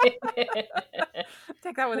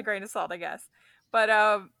 take that with a grain of salt, I guess. But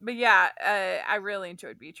yeah, I really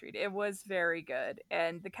enjoyed Beach Read. It was very good,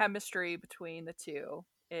 and the chemistry between the two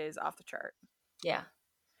is off the chart. Yeah.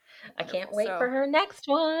 I can't Wonderful. wait for So her next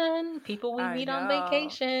one. People we I meet on know.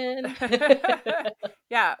 vacation.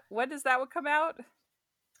 Yeah, when does that one come out?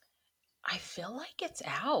 I feel like it's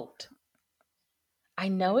out. I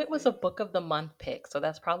Let know me it was a see. book of the month pick, so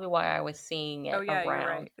that's probably why I was seeing Oh it yeah, you're around.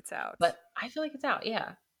 right. It's out. But I feel like it's out,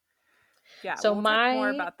 yeah. Yeah, So we'll talk more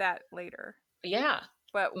my about that later. yeah,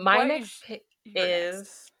 But my what next is pick your next?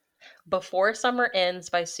 is Before Summer Ends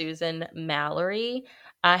by Susan Mallory.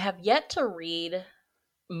 I have yet to read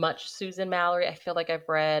much Susan Mallory. I feel like I've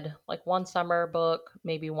read like one summer book,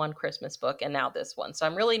 maybe one Christmas book, and now this one. So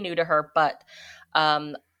I'm really new to her, but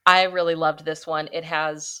um, I really loved this one. It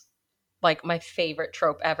has like my favorite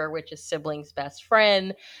trope ever, which is siblings best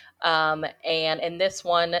friend. And in this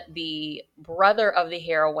one, the brother of the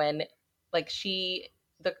heroine, like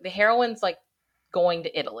the heroine's like going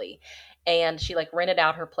to Italy, and she like rented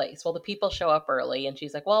out her place. Well, the people show up early, and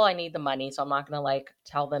she's like, well, I need the money, so I'm not gonna like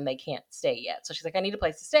tell them they can't stay yet. So she's like, I need a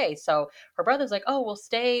place to stay. So her brother's like, oh, well,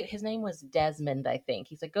 stay. His name was Desmond, I think.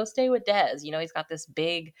 He's like, go stay with Des. You know, he's got this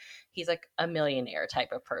big, he's like a millionaire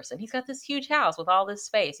type of person. He's got this huge house with all this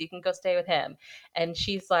space. You can go stay with him. And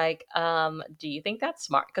she's like, do you think that's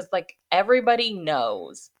smart? Because like everybody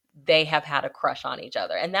knows they have had a crush on each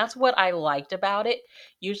other. And that's what I liked about it.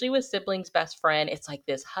 Usually with siblings best friend, it's like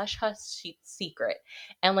this hush hush secret.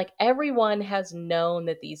 And like everyone has known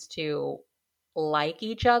that these two like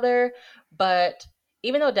each other, but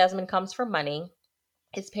even though Desmond comes from money,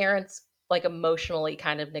 his parents like emotionally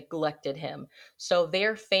kind of neglected him. So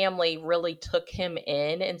their family really took him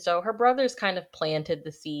in. And so her brothers kind of planted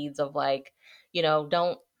the seeds of like,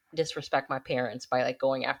 don't disrespect my parents by like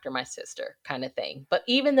going after my sister kind of thing. But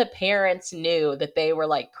even the parents knew that they were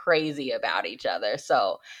like crazy about each other.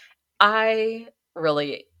 So I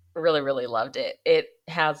really, really, really loved it. It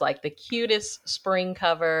has like the cutest spring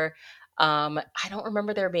cover. I don't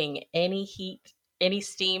remember there being any heat, any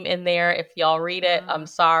steam in there. If y'all read it, I'm Mm.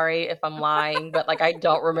 sorry if I'm lying, but like I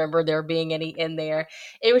don't remember there being any in there.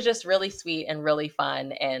 It was just really sweet and really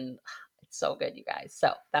fun, and it's so good, you guys.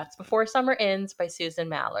 So that's Before Summer Ends by Susan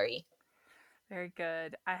Mallory. Very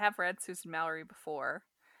good. I have read Susan Mallory before,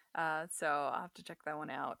 so I'll have to check that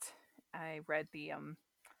one out. I read the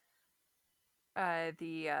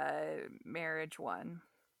marriage one,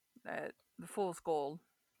 the Fool's Gold.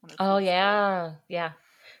 One of the Oh Fool's Gold. yeah, yeah.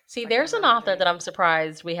 See, I can't there's an remember the author that name. I'm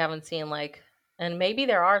surprised we haven't seen like, and maybe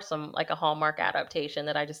there are some like a Hallmark adaptation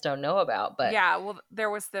that I just don't know about, but Yeah, well, there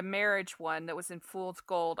was the marriage one that was in Fool's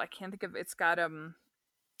Gold. I can't think of. It's got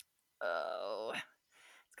oh,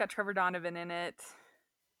 it's got Trevor Donovan in it.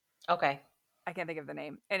 okay. I can't think of the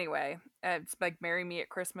name. Anyway, it's like "Marry Me at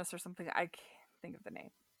Christmas" or something. I can't think of the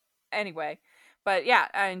name. Anyway, but yeah,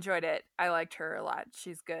 I enjoyed it. I liked her a lot.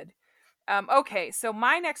 She's good. Okay, so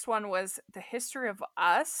my next one was The History of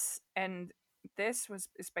Us, and this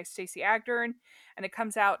is by Stacey Agdern, and it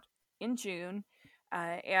comes out in June.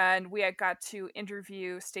 And we had got to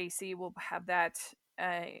interview Stacey. We'll have that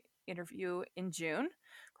uh, interview in June,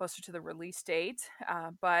 closer to the release date.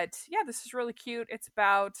 But yeah, this is really cute. It's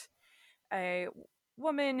about a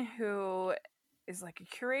woman who is like a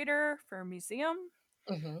curator for a museum,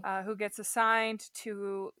 Hmm. who gets assigned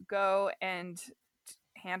to go and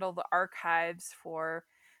handle the archives for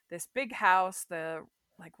this big house, the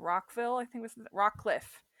like Rockville, I think it was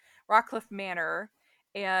Rockcliffe Manor.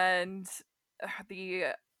 and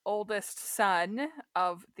the oldest son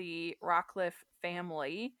of the Rockcliffe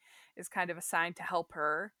family is kind of assigned to help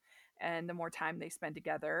her. And the more time they spend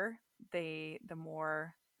together, the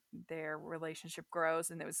more their relationship grows.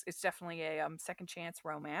 And it's definitely a second chance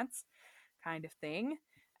romance kind of thing.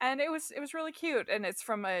 And it was really cute. And it's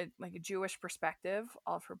from a like a Jewish perspective.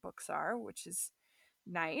 All of her books are, which is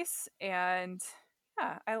nice. And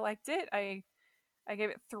yeah, I liked it. I gave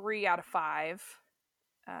it 3 out of 5.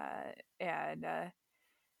 And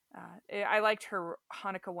I liked her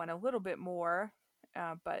Hanukkah one a little bit more,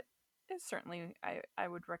 but it's certainly I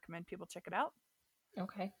would recommend people check it out.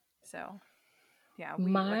 Okay. So yeah,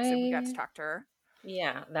 like I said, we got to My talk to her.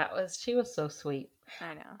 Yeah, she was so sweet.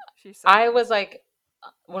 I know, she's so I nice. was like,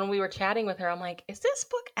 when we were chatting with her, I'm like, is this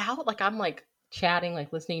book out? Like, I'm like chatting,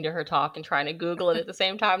 like listening to her talk and trying to Google it at the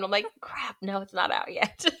same time. And I'm like, crap, no, it's not out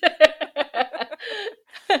yet.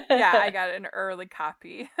 Yeah, I got an early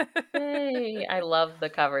copy. Hey, I love the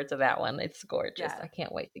cover to that one. It's gorgeous. Yeah, I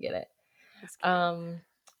can't wait to get it. it's cute.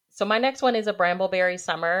 So my next one is A Brambleberry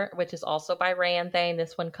Summer, which is also by Rand Thane.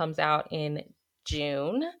 This one comes out in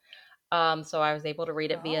June. So I was able to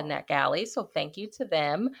read it via Oh. NetGalley. So thank you to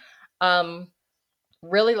them. Um,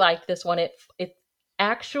 really liked this one. It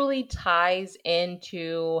actually ties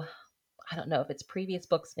into, I don't know if it's previous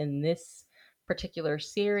books in this particular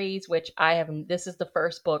series, which I have. This is the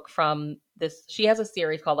first book from this. She has a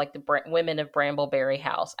series called like the Women of Brambleberry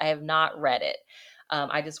House. I have not read it.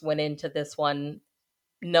 I just went into this one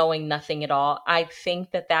knowing nothing at all. I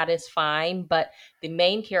think that is fine, but the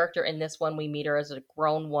main character in this one, we meet her as a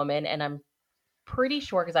grown woman, and I'm pretty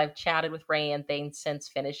sure because I've chatted with Ray and Thane since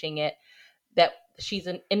finishing it that she's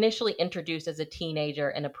initially introduced as a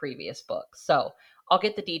teenager in a previous book. So I'll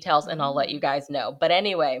get the details and I'll let you guys know. But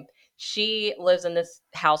anyway, she lives in this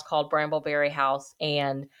house called Brambleberry House,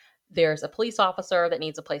 and there's a police officer that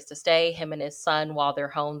needs a place to stay, him and his son, while their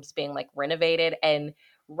home's being like renovated. And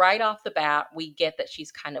right off the bat, we get that she's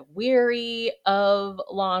kind of weary of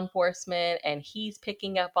law enforcement and he's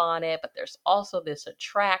picking up on it. But there's also this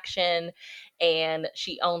attraction, and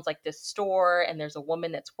she owns like this store, and there's a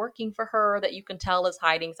woman that's working for her that you can tell is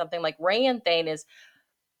hiding something. Like Rayanne Thane is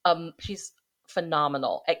she's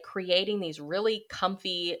phenomenal at creating these really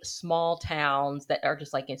comfy small towns that are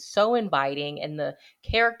just like so inviting, and the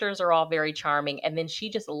characters are all very charming, and then she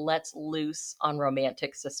just lets loose on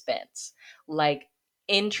romantic suspense, like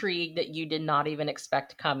intrigue that you did not even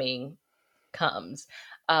expect comes.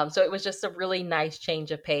 So it was just a really nice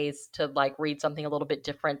change of pace to like read something a little bit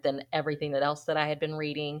different than everything else that I had been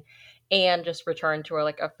reading, and just return to her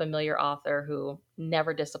like a familiar author who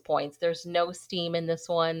never disappoints. There's no steam in this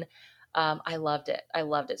one. I loved it. I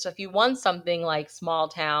loved it. So if you want something like small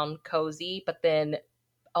town cozy, but then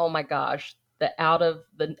oh my gosh, the out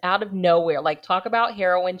of nowhere, like talk about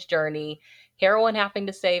heroine's journey, heroine having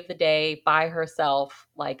to save the day by herself,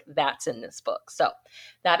 like that's in this book. So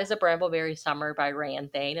that is A Brambleberry Summer by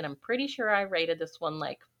Rand Thane, and I'm pretty sure I rated this one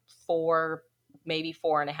like 4, maybe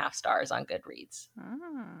 4.5 stars on Goodreads.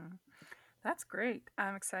 That's great.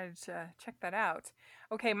 I'm excited to check that out.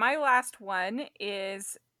 Okay, my last one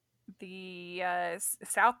is the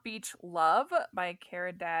South Beach Love by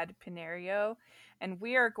Caridad Pinerio, and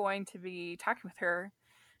we are going to be talking with her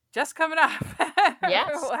just coming up.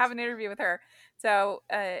 Yes. We'll have an interview with her. So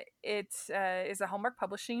it is a Hallmark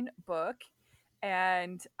Publishing book,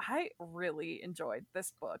 and I really enjoyed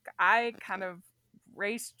this book. I kind of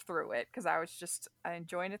raced through it because I was just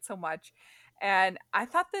enjoying it so much, and I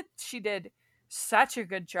thought that she did such a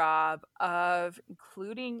good job of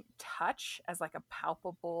including touch as like a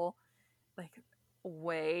palpable like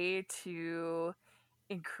way to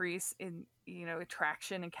increase in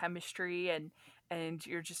attraction and chemistry and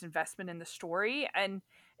your just investment in the story, and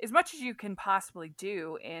as much as you can possibly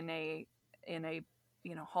do in a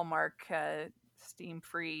Hallmark steam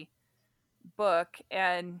free book.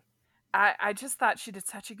 And I just thought she did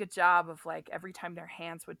such a good job of like every time their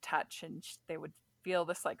hands would touch and they would feel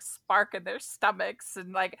this like spark in their stomachs,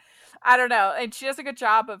 and like I don't know, and she does a good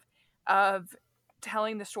job of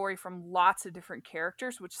telling the story from lots of different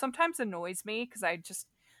characters, which sometimes annoys me because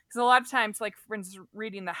a lot of times, like for instance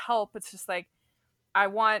reading The Help, it's just like I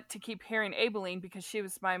want to keep hearing Aibileen because she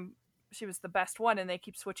was the best one, and they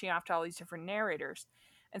keep switching off to all these different narrators,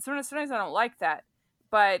 and sometimes I don't like that.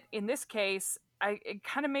 But in this case, it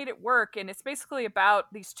kind of made it work, and it's basically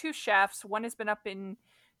about these two chefs. One has been up in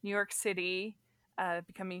New York City,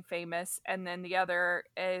 becoming famous, and then the other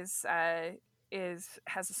has a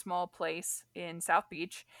small place in South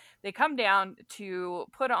Beach. They come down to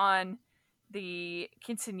put on the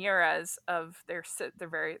quinceañeras of their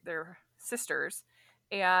sisters,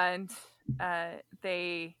 and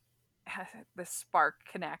they the spark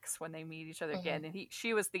connects when they meet each other again. And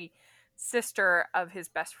she was the sister of his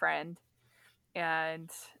best friend, and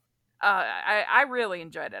I really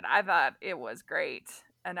enjoyed it. I thought it was great,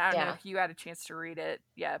 and I don't know if you had a chance to read it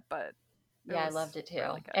yet, but yeah, I loved it too.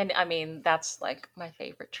 Really good. And I mean, that's like my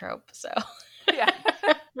favorite trope. So yeah,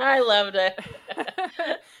 I loved it.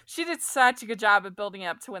 She did such a good job of building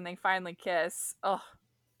up to when they finally kiss. Oh,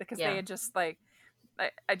 because they had just like,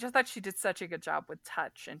 I just thought she did such a good job with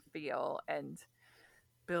touch and feel and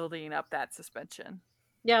building up that suspension.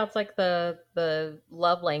 Yeah, it's like the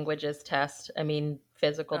love languages test. I mean,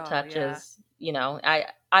 physical touches, you know,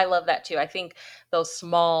 I love that too. I think those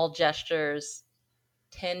small gestures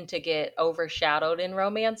tend to get overshadowed in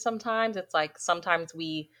romance sometimes. It's like sometimes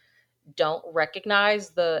we don't recognize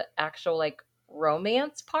the actual like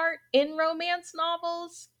romance part in romance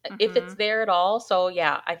novels if it's there at all. So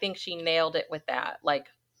yeah, I think she nailed it with that. Like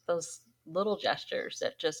those little gestures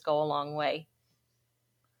that just go a long way.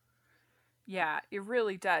 Yeah, it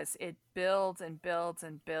really does. It builds and builds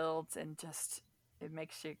and builds, and just it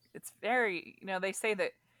makes you. It's very, they say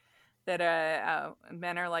that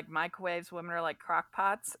men are like microwaves, women are like crock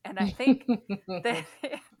pots, and I think that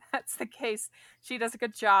that's the case. She does a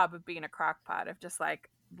good job of being a crock pot, of just like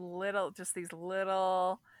just these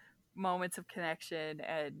little moments of connection,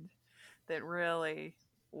 and that really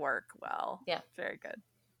work well. Yeah, very good.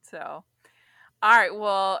 So all right,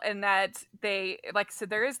 well, and that they like I said,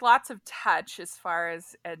 there is lots of touch as far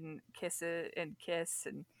as and kiss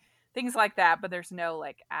and things like that, but there's no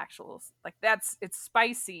like actual like it's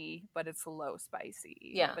spicy, but it's low spicy.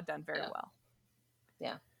 Yeah, but done very well.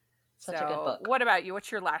 Yeah, such a good book. What about you?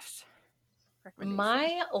 What's your last recommendation?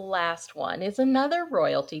 My last one is another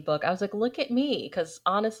royalty book. I was like, look at me, because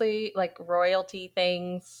honestly, like royalty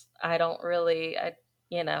things, I don't really, I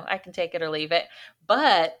can take it or leave it,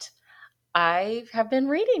 but I have been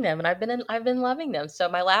reading them and I've been loving them. So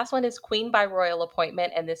my last one is Queen by Royal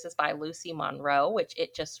Appointment, and this is by Lucy Monroe, which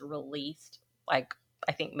it just released like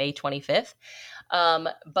I think May 25th.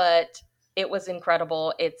 But it was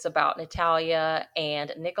incredible. It's about Natalia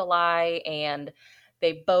and Nikolai, and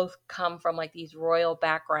they both come from like these royal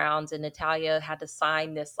backgrounds, and Natalia had to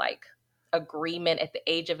sign this like agreement at the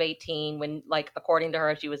age of 18 when, like, according to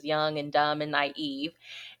her, she was young and dumb and naive,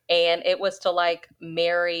 and it was to like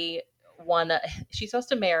marry she's supposed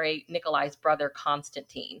to marry Nikolai's brother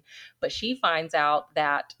Constantine, but she finds out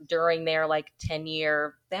that during their like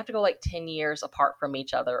 10-year, they have to go like 10 years apart from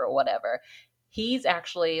each other or whatever, he's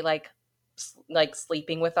actually like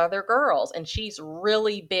sleeping with other girls, and she's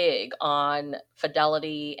really big on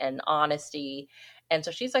fidelity and honesty. And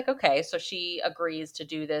so she's like, okay, so she agrees to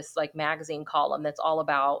do this like magazine column that's all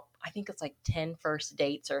about, I think it's like 10 first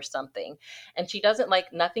dates or something. And she doesn't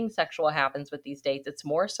like, nothing sexual happens with these dates. It's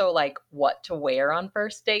more so like what to wear on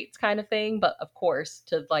first dates kind of thing. But of course,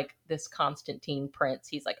 to like this Constantine prince,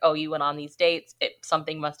 he's like, oh, you went on these dates,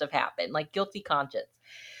 something must have happened, like guilty conscience.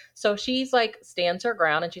 So she's like, stands her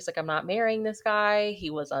ground, and she's like, I'm not marrying this guy. He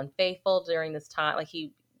was unfaithful during this time. Like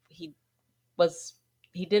he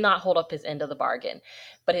did not hold up his end of the bargain.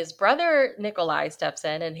 But his brother Nikolai steps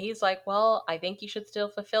in, and he's like, well, I think you should still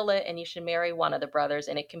fulfill it, and you should marry one of the brothers,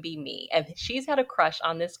 and it can be me. And she's had a crush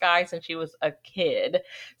on this guy since she was a kid.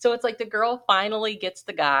 So it's like the girl finally gets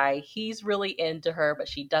the guy. He's really into her, but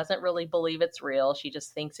she doesn't really believe it's real. She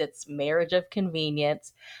just thinks it's marriage of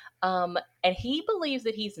convenience. And he believes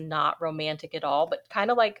that he's not romantic at all, but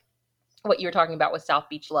kind of like what you were talking about with South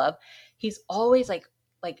Beach Love. He's always like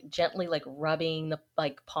gently like rubbing the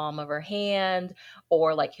like palm of her hand,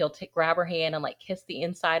 or like he'll grab her hand and like kiss the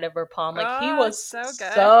inside of her palm. Like he was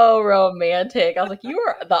so romantic. I was like, you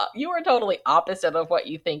are totally opposite of what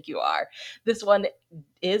you think you are. This one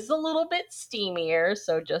is a little bit steamier,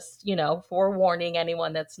 so just, forewarning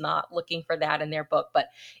anyone that's not looking for that in their book. But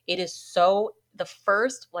it is so, the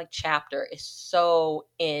first like chapter is so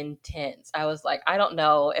intense. I was like, I don't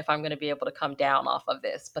know if I'm going to be able to come down off of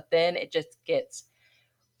this, but then it just gets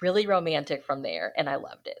really romantic from there, and I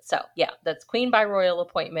loved it. So yeah, that's Queen by Royal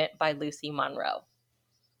Appointment by Lucy Monroe.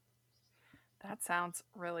 That sounds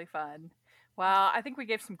really fun. Well, I think we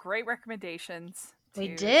gave some great recommendations. We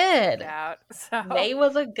did. So May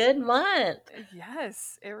was a good month.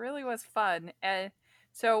 Yes, it really was fun. And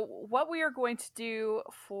so what we are going to do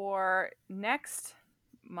for next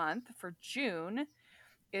month, for June,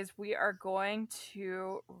 is we are going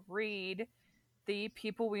to read The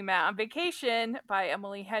People We Met on Vacation by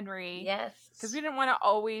Emily Henry. Yes. Because we didn't want to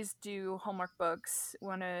always do Hallmark books. We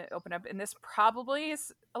want to open up. And this probably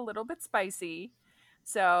is a little bit spicy.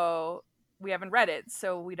 So we haven't read it,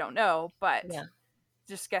 so we don't know. But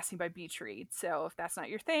just guessing by beach read. So if that's not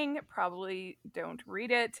your thing, probably don't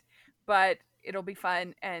read it, but it'll be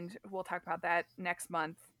fun, and we'll talk about that next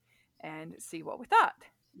month and see what we thought.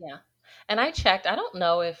 Yeah. And I checked. I don't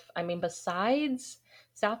know if, I mean, besides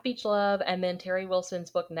South Beach Love and then Terry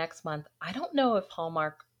Wilson's book next month, I don't know if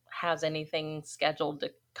Hallmark has anything scheduled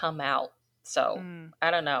to come out. So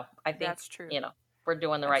I don't know. I think, that's true. we're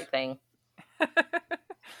doing the right thing.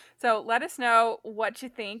 So let us know what you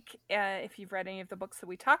think, if you've read any of the books that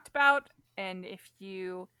we talked about, and if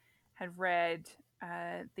you had read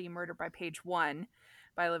The Murder by Page 1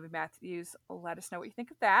 by Olivia Matthews, let us know what you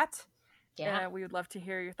think of that. Yeah. We would love to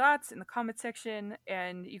hear your thoughts in the comment section,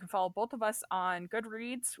 and you can follow both of us on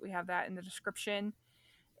Goodreads. We have that in the description.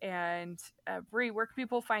 And Brie, where can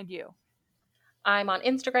people find you? I'm on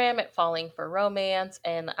Instagram at Falling for Romance,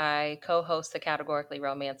 and I co-host the Categorically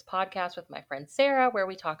Romance podcast with my friend Sarah, where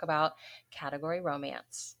we talk about category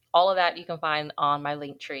romance. All of that you can find on my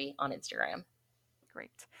link tree on Instagram.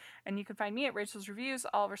 Great. And you can find me at Rachel's Reviews,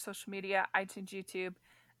 all of our social media, iTunes, YouTube,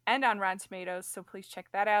 and on Rotten Tomatoes. So please check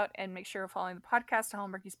that out, and make sure you're following the podcast,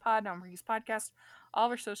 Hallmarkies Pod, Hallmarkies Podcast, all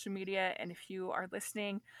of our social media. And if you are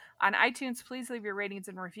listening on iTunes, please leave your ratings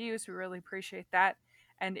and reviews. We really appreciate that.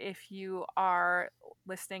 And if you are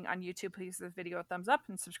listening on YouTube, please give the video a thumbs up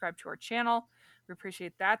and subscribe to our channel. We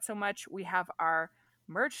appreciate that so much. We have our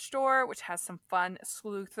merch store, which has some fun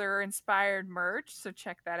Sleuther inspired merch, so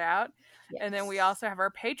check that out. Yes. And then we also have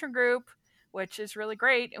our Patreon group, which is really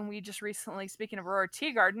great. And we just recently, speaking of Aurora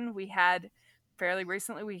Tea Garden, we had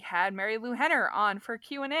Mary Lou Henner on for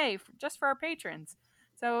Q&A just for our patrons.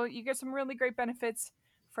 So you get some really great benefits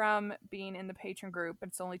from being in the Patreon group.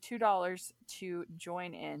 It's only $2 to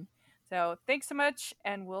join in. So thanks so much,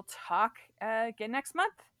 and we'll talk again next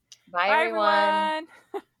month. Bye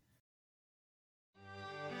everyone.